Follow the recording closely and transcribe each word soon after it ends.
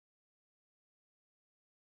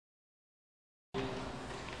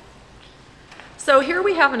So here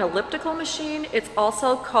we have an elliptical machine. It's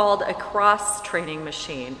also called a cross-training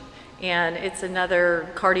machine. And it's another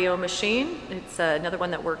cardio machine. It's another one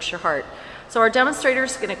that works your heart. So our demonstrator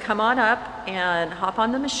is going to come on up and hop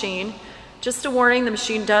on the machine. Just a warning, the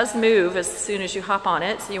machine does move as soon as you hop on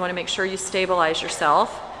it, so you want to make sure you stabilize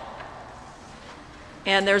yourself.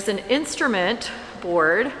 And there's an instrument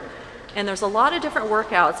board, and there's a lot of different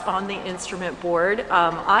workouts on the instrument board.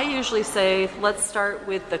 I usually say, let's start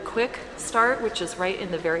with the quick start, which is right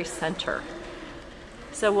in the very center.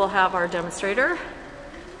 So we'll have our demonstrator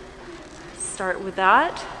start with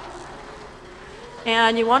that.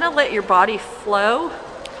 And you want to let your body flow.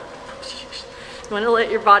 You want to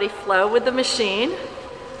let your body flow with the machine.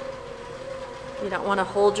 You don't want to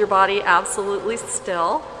hold your body absolutely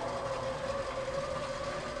still.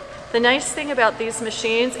 The nice thing about these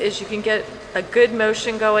machines is you can get a good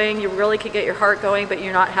motion going. You really can get your heart going, but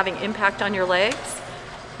you're not having impact on your legs.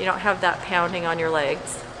 You don't have that pounding on your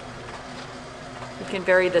legs. You can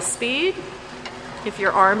vary the speed. If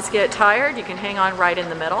your arms get tired, you can hang on right in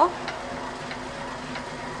the middle.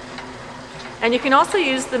 And you can also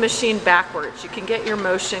use the machine backwards. You can get your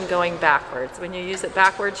motion going backwards. When you use it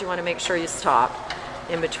backwards, you want to make sure you stop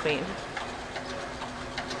in between.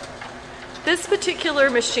 This particular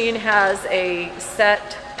machine has a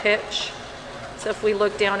set pitch. So if we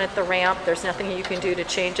look down at the ramp, there's nothing you can do to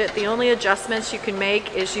change it. The only adjustments you can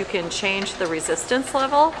make is you can change the resistance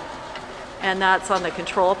level, and that's on the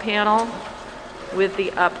control panel with the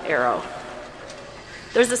up arrow.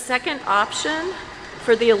 There's a second option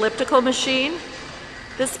for the elliptical machine.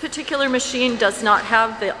 This particular machine does not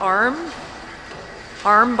have the arm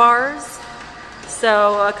bars.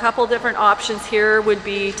 So a couple different options here would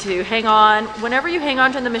be to hang on. Whenever you hang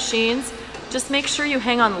on to the machines, just make sure you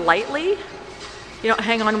hang on lightly. You don't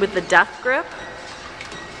hang on with the death grip.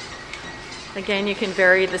 Again, you can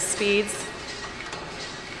vary the speeds.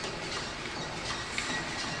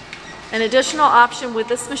 An additional option with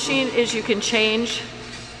this machine is you can change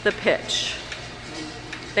the pitch,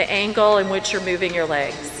 the angle in which you're moving your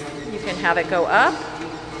legs. You can have it go up,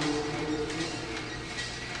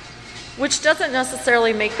 which doesn't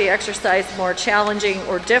necessarily make the exercise more challenging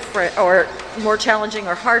or different, or more challenging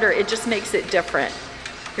or harder. It just makes it different.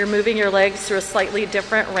 You're moving your legs through a slightly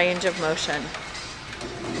different range of motion.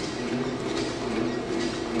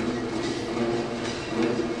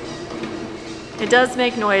 It does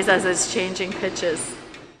make noise as it's changing pitches.